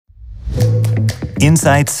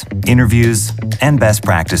Insights, interviews, and best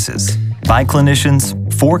practices by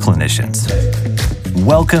clinicians for clinicians.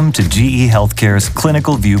 Welcome to GE Healthcare's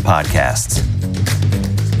Clinical View Podcasts.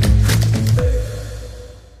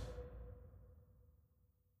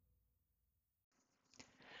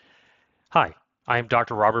 Hi, I am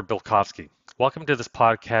Dr. Robert Bilkovski. Welcome to this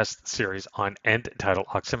podcast series on end-tidal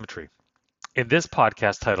oximetry. In this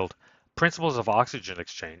podcast titled Principles of Oxygen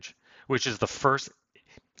Exchange, which is the first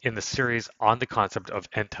in the series on the concept of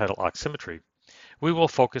end-tidal oximetry, we will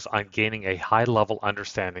focus on gaining a high-level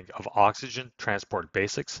understanding of oxygen transport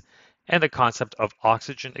basics and the concept of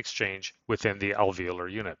oxygen exchange within the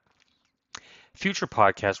alveolar unit. Future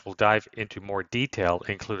podcasts will dive into more detail,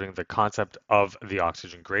 including the concept of the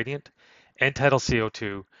oxygen gradient, end-tidal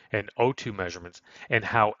CO2 and O2 measurements, and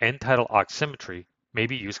how end-tidal oximetry may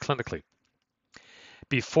be used clinically.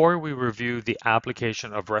 Before we review the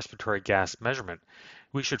application of respiratory gas measurement,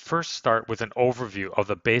 we should first start with an overview of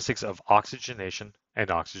the basics of oxygenation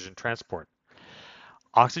and oxygen transport.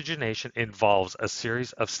 Oxygenation involves a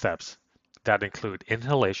series of steps that include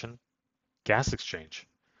inhalation, gas exchange,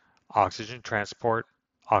 oxygen transport,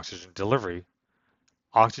 oxygen delivery,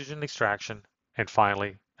 oxygen extraction, and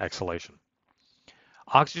finally, exhalation.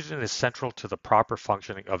 Oxygen is central to the proper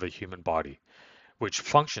functioning of the human body, which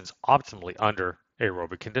functions optimally under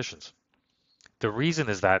aerobic conditions. The reason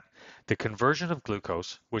is that the conversion of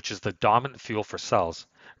glucose, which is the dominant fuel for cells,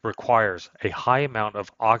 requires a high amount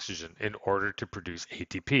of oxygen in order to produce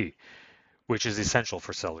ATP, which is essential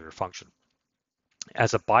for cellular function.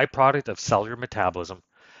 As a byproduct of cellular metabolism,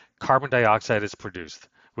 carbon dioxide is produced,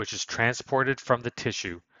 which is transported from the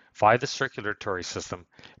tissue via the circulatory system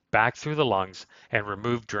back through the lungs and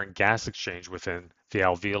removed during gas exchange within the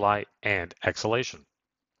alveoli and exhalation.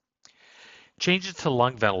 Changes to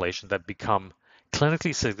lung ventilation that become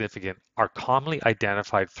clinically significant are commonly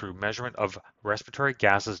identified through measurement of respiratory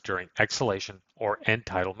gases during exhalation or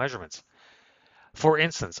end-tidal measurements. For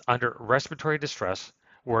instance, under respiratory distress,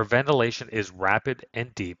 where ventilation is rapid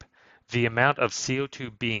and deep, the amount of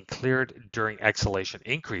CO2 being cleared during exhalation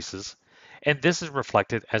increases, and this is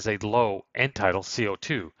reflected as a low end-tidal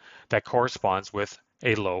CO2 that corresponds with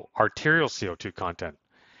a low arterial CO2 content.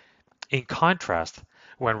 In contrast,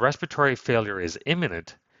 when respiratory failure is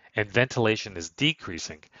imminent and ventilation is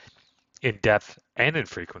decreasing in depth and in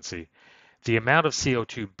frequency, the amount of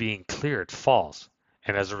CO2 being cleared falls,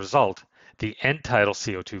 and as a result, the end-tidal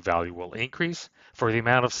CO2 value will increase for the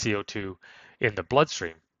amount of CO2 in the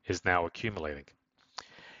bloodstream is now accumulating.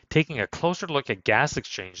 Taking a closer look at gas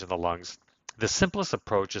exchange in the lungs, the simplest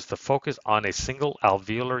approach is to focus on a single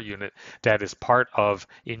alveolar unit that is part of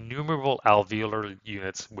innumerable alveolar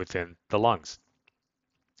units within the lungs.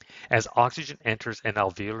 As oxygen enters an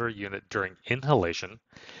alveolar unit during inhalation,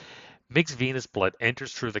 mixed venous blood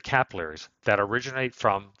enters through the capillaries that originate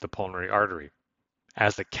from the pulmonary artery.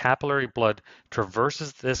 As the capillary blood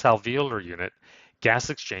traverses this alveolar unit, gas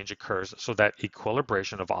exchange occurs so that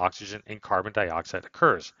equilibration of oxygen and carbon dioxide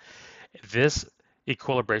occurs. This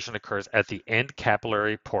equilibration occurs at the end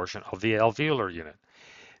capillary portion of the alveolar unit.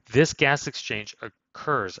 This gas exchange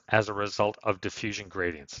occurs as a result of diffusion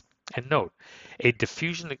gradients. And note, a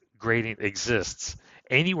diffusion gradient exists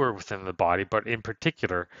anywhere within the body, but in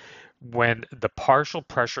particular, when the partial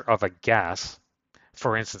pressure of a gas,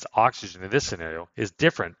 for instance, oxygen in this scenario, is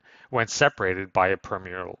different when separated by a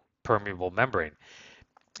permeable membrane,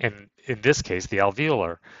 and in this case, the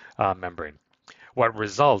alveolar membrane. What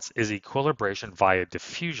results is equilibration via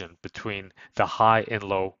diffusion between the high and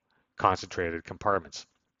low concentrated compartments.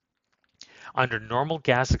 Under normal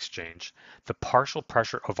gas exchange, the partial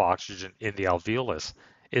pressure of oxygen in the alveolus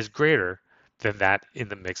is greater than that in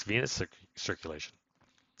the mixed venous circulation.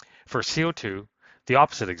 For CO2, the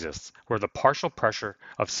opposite exists, where the partial pressure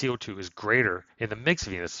of CO2 is greater in the mixed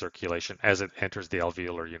venous circulation as it enters the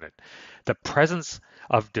alveolar unit. The presence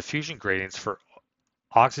of diffusion gradients for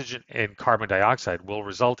oxygen and carbon dioxide will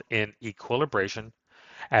result in equilibration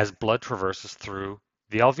as blood traverses through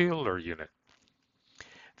the alveolar unit.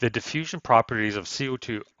 The diffusion properties of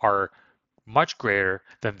CO2 are much greater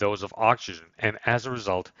than those of oxygen, and as a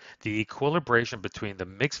result, the equilibration between the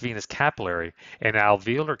mixed venous capillary and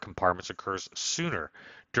alveolar compartments occurs sooner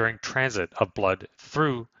during transit of blood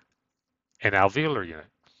through an alveolar unit.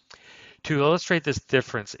 To illustrate this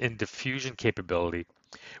difference in diffusion capability,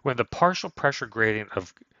 when the partial pressure gradient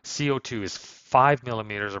of CO2 is 5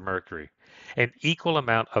 millimeters of mercury, an equal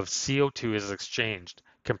amount of CO2 is exchanged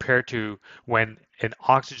compared to when an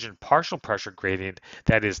oxygen partial pressure gradient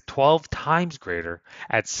that is 12 times greater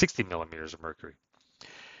at 60 millimeters of mercury.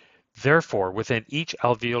 Therefore, within each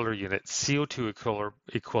alveolar unit, CO2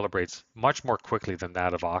 equilibrates much more quickly than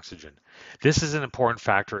that of oxygen. This is an important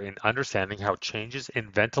factor in understanding how changes in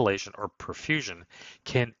ventilation or perfusion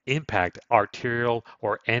can impact arterial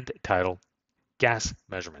or end-tidal gas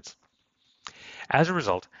measurements. As a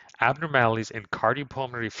result, abnormalities in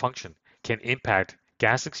cardiopulmonary function can impact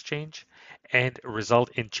gas exchange and result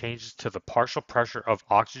in changes to the partial pressure of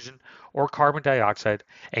oxygen or carbon dioxide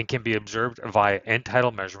and can be observed via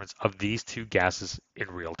end-tidal measurements of these two gases in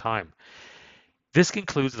real time. This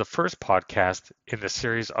concludes the first podcast in the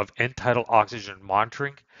series of end-tidal oxygen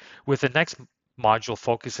monitoring, with the next module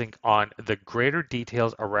focusing on the greater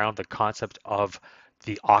details around the concept of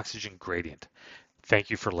the oxygen gradient. Thank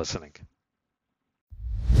you for listening.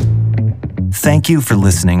 Thank you for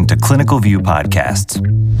listening to Clinical View Podcasts,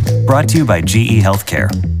 brought to you by GE Healthcare.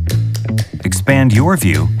 Expand your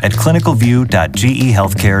view at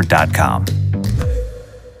clinicalview.gehealthcare.com.